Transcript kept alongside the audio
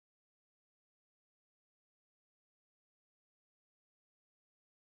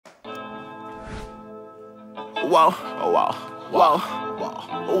whoa, whoa, whoa,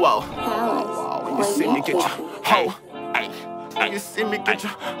 whoa, whoa. When you see me get your hoe, when you see me get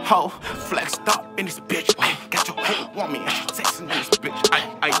your hoe flexed up in this bitch, got your hoe want me and she texting in this bitch,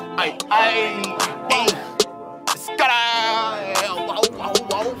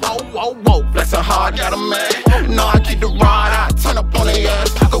 whoa. Bless her heart, got a man. No, I keep the ride, I turn up on their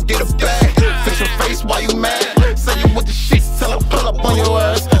ass. Go get a bag, fix your face while you mad. Say you with the shits till I pull up on your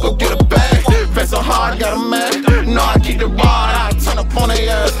ass. Go get a bag, bless her heart, got a man. No, I keep the ride, I turn up on their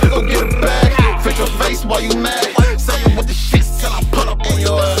ass. Go get a bag, fix your face while you mad. Say you with the shits till I pull up on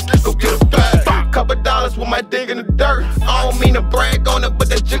your ass. Go get a bag. Couple dollars with my dig in the dirt. I don't mean to brag on it, but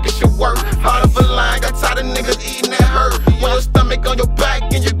that jigger should work. Hard of a line, got tired of niggas eating that hurt. When your stomach on your back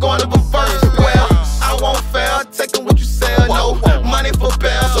and you're going to reverse. Well, I won't fail, taking what you sell. No money for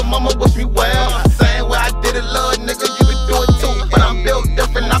bail, so mama wish me well. Same way I did it, little nigga, you can do it too. But I'm built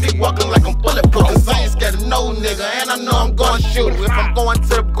different, I be walking like I'm bulletproof. Cause I ain't scared of no nigga, and I know I'm gonna shoot. If I'm going to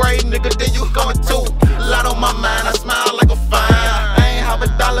the grave, nigga, then you going too. A lot on my mind, I smile like a fine. I ain't have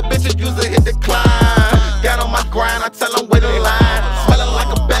a dollar, bitches usually hit decline. Got on my grind, I tell them wait in line. Smelling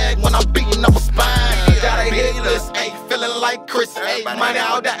like a bag when I'm beating up a spine. Got a hit list, ayy, feeling like Chris, ayy. Money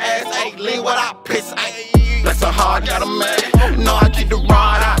out the ass, ayy, lean what I piss, ayy. Bless her heart, got a man. No, I keep the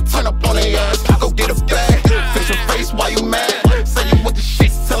ride, I turn up on their ass. Go get a bag, fix your face while you mad. Say you with the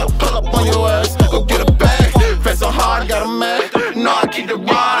shits till I pull up on your ass. Go get a bag, bless her heart, got a man. No, I keep the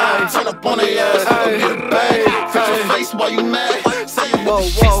ride, I turn up on their ass. Go get a bag, fix your face while you mad. Say you with the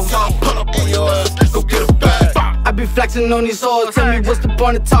shits till I pull up on your ass. Go get a bag. I be flexing on these hoes. Tell me what's the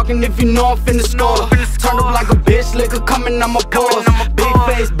point of talking if you know I'm finna score. Turn up like a bitch, liquor coming on my pores. Big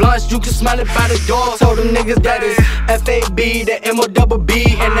face blunts, you can smell it by the door. Told them niggas that is F-A-B, the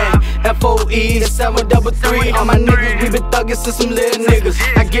M-O-double-B, and that F-O-E, the 733. All my niggas, we been thuggin' since some little niggas.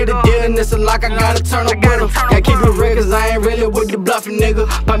 I get a deal and it's a lock, I gotta turn up with them. Gotta keep it real cause I ain't really with the bluffing, nigga.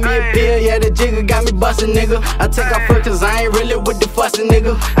 Buy me a pill, yeah, the jigger got me bustin', nigga. I take off first cause I ain't really with the fussin',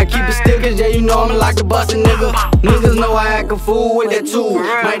 nigga. I keep it still cause yeah, you know I'm like the bustin', nigga. Niggas know I act a fool with that too.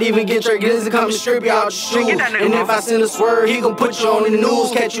 Might even get your glizzy come and strip you out your shoes. And if I send a swerve, he gon' put you on the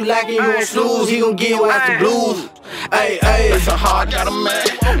news. Catch you lacking, you gon' snooze. He gon' give you out the blues. Ayy, ayy. It's a hard, got a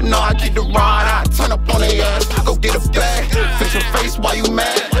man. No, I keep the ride, I turn up on their ass. Go get a bag, fix your face while you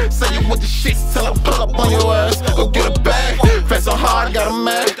mad. Say you with the shits till I pull up on your ass. Go get a bag, fix a hard, got a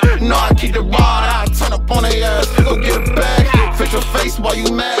man. No, I keep the ride, I turn up on their ass. Go get a bag, fix your face while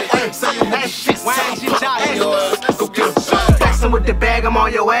you mad. Say you with the shits till I pull up on your ass. Go get a bag. Flexing with the bag, I'm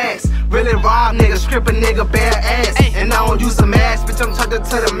on your ass. Really rob nigga, strip a nigga bare ass. And I don't use a mask, bitch, I'm tucked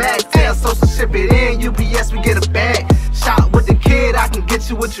to the max. Tell social ship it in, UPS, we get a bag. Shot with the kid, I can get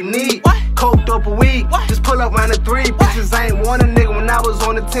you what you need. Coke, dope, a weed, just pull up round the 3. Bitches ain't want a nigga when I was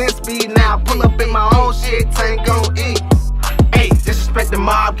on the 10 speed. Now I pull up in my own shit, ain't gon' eat. Ayy, disrespect the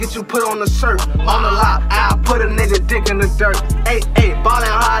mob, get you put on the shirt. On the lot, I'll put a nigga dick in the dirt. Ayy, ballin'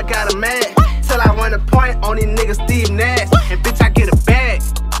 hard, got a man. Till I run a point on these niggas, Steve Nash. And bitch, I get a bag.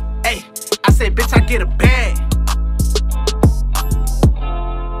 Ayy, I said, bitch, I get a bag.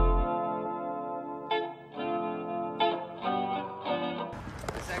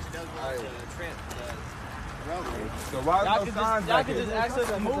 So why no signs y'all back can here? just access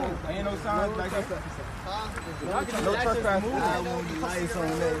and move. Ain't no signs back here. Y'all can No just access trespass. and move.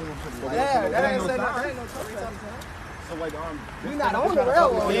 Yeah, that ain't no saying sign. ain't no trespassing. So like, We not on the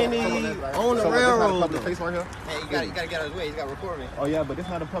railroad. We ain't on the railroad. Public place right here. Hey, you gotta get out of his way. He's gotta record me. Oh yeah, but this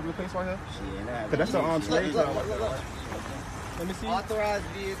not a public place right here. Cause that's an slave zone. Let me see. Authorized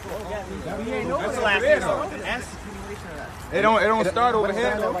vehicle. We ain't know That's that. It don't start over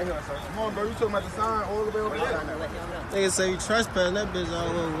here though. Come on, bro. You talking about the sign all the way over there? Niggas say you trespassing. That bitch all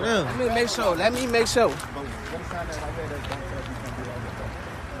over there. Let me make sure.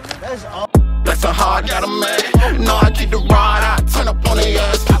 That's all. Bless her heart, got a man. No, I keep the ride, I turn up on their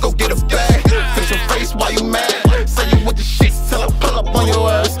ass. Go get a bag, fix your face while you mad. Say you with the shits till I pull up on your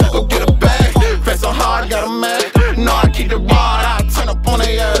ass. Go get a bag, bless her heart, got a man. No, I keep the ride, I turn up on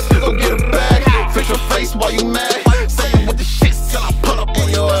their ass. Go get a bag, fix your face while you mad. Say you with the shits till I pull up on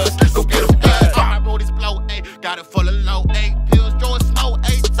your ass. Go get a bag. My road is blow, ayy, got it full of low, ayy. Pills, draw snow,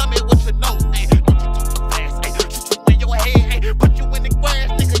 ayy. Tell me what you know, ayy. Don't you talk too fast, ayy. Shoot you in your head, ayy. Put you in the grass,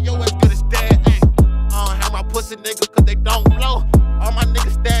 nigga, yo as good as dead, ayy. Have my pussy niggas cause they don't blow. All my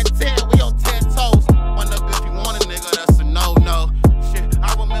niggas stand 10, we on 10